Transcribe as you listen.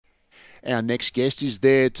Our next guest is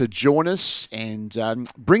there to join us and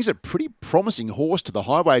brings a pretty promising horse to the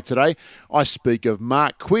highway today. I speak of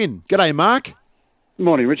Mark Quinn. G'day, Mark. Good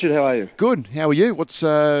morning, Richard. How are you? Good. How are you? How's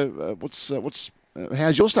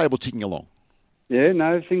your stable ticking along? Yeah,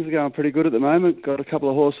 no, things are going pretty good at the moment. Got a couple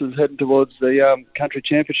of horses heading towards the country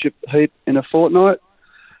championship heat in a fortnight.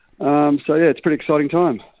 It's a pretty exciting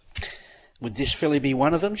time. Would this filly be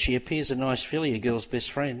one of them? She appears a nice filly, a girl's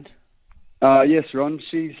best friend. Yes, Ron.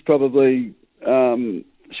 She's probably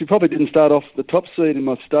she probably didn't start off the top seed in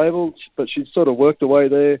my stable, but she's sort of worked her way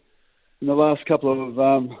there in the last couple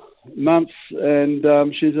of months,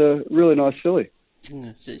 and she's a really nice filly.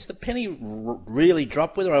 Is the penny really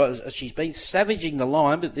dropped with her? She's been savaging the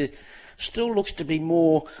line, but there still looks to be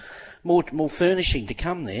more furnishing to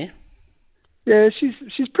come there. Yeah,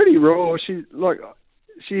 she's pretty raw. She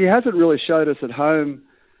hasn't really showed us at home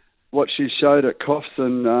what she showed at Coffs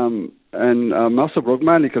and Muswellbrook,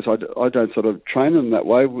 mainly because I don't sort of train them that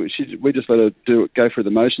way. We just let her go through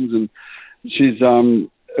the motions, and she's a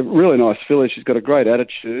really nice filly. She's got a great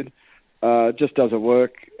attitude. Just does her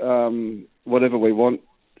work. Whatever we want,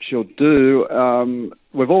 she'll do.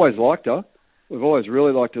 We've always liked her. We've always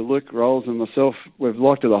really liked her. Luke Rolls and myself, we've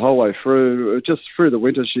liked her the whole way through. Just through the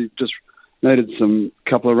winter, she just needed some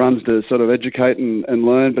couple of runs to sort of educate and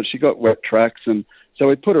learn, but she got wet tracks, and so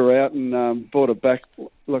we put her out and brought her back.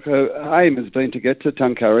 Look, her aim has been to get to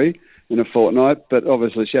Tuncurry in a fortnight, but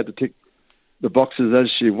obviously she had to tick the boxes as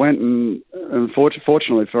she went, and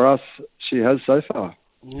fortunately for us, she has so far.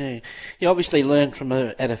 Yeah, you obviously learned from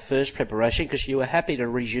her at her first preparation because you were happy to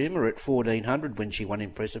resume her at 1400 when she won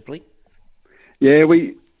impressively. Yeah,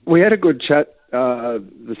 we had a good chat. The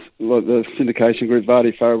syndication group,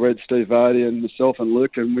 Vardy, Farrell, Steve Vardy, and myself and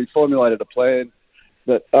Luke, and we formulated a plan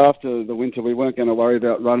that after the winter we weren't going to worry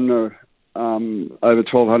about running her over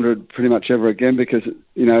 1200 pretty much ever again because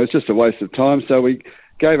it's just a waste of time. So we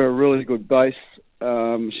gave her a really good base.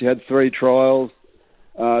 She had 3 trials.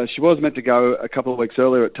 She was meant to go a couple of weeks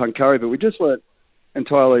earlier at Tuncurry, but we just weren't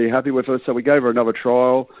entirely happy with her, so we gave her another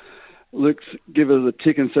trial. Luke's give her the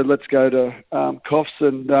tick and said, let's go to Coffs,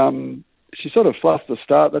 and she sort of fluffed the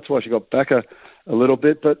start. That's why she got back a little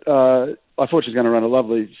bit, but I thought she was going to run a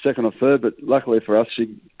lovely second or third, but luckily for us,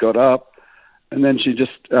 she got up, and then she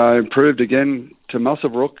just improved again to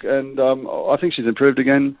Muswellbrook, and I think she's improved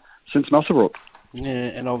again since Muswellbrook. Yeah,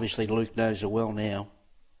 and obviously Luke knows her well now.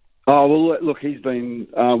 Oh, well, look, he's been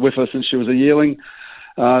with her since she was a yearling,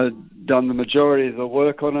 done the majority of the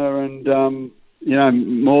work on her, and,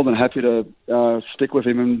 more than happy to stick with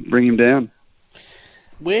him and bring him down.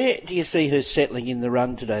 Where do you see her settling in the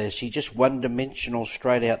run today? Is she just one-dimensional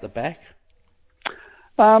straight out the back?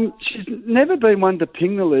 She's never been one to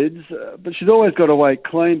ping the lids, but she's always got away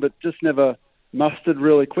clean, but just never mustered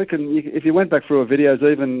really quick. And if you went back through her videos,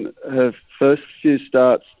 even her first few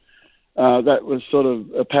starts, that was sort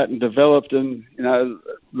of a pattern developed, and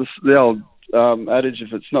the old adage,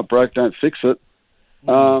 if it's not broke, don't fix it.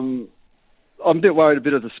 I'm a bit worried a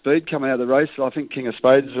bit of the speed coming out of the race. I think King of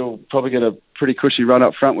Spades will probably get a pretty cushy run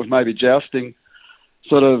up front with maybe Jousting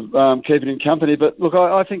sort of keeping him company. But look,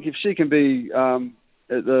 I think if she can be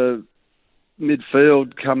at the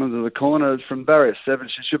midfield coming to the corner from barrier 7,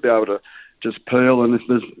 she should be able to just peel, and if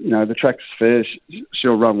there's the track's fair,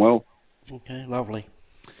 she'll run well. Okay, lovely.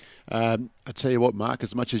 I tell you what, Mark,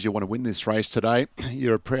 as much as you want to win this race today,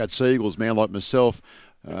 you're a proud Seagulls man like myself.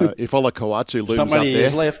 If Ola Kawatu looms up there... Not many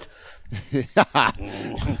years left.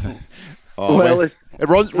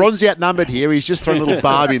 Ron's outnumbered here. He's just thrown a little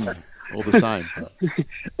barb in all the same.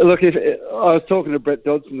 Look, I was talking to Brett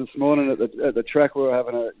Dodson this morning at the track. We were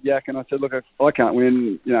having a yak, and I said, look, if I can't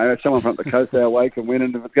win, someone from the coast our way can win,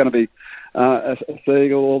 and if it's going to be a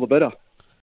Seagull, all the better.